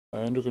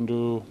Andrew can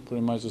do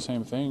pretty much the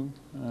same thing.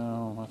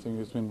 I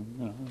think it's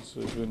been, it's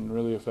been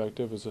really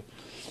effective. It's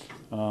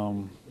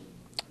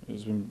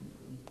been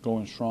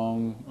going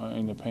strong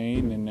in the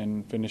paint and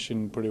then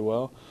finishing pretty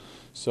well.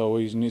 So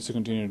he needs to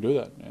continue to do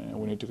that, and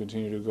we need to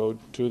continue to go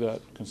to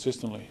that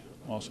consistently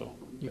also.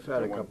 You've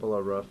had a couple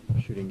of rough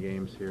shooting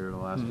games here the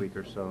last week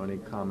or so. Any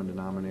common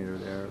denominator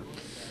there?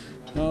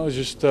 No, it's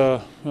just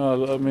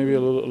maybe a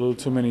little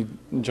too many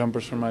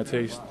jumpers for my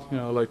taste.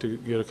 I'd like to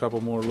get a couple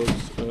more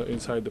looks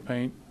inside the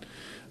paint.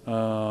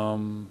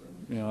 That'll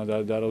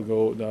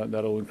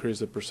increase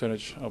the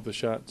percentage of the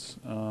shots.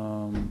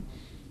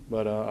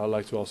 But I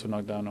like to also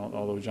knock down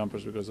all those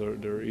jumpers because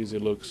they're easy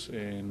looks,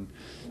 and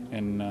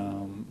I'm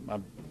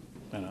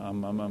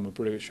a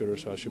pretty good shooter,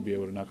 so I should be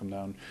able to knock them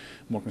down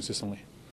more consistently.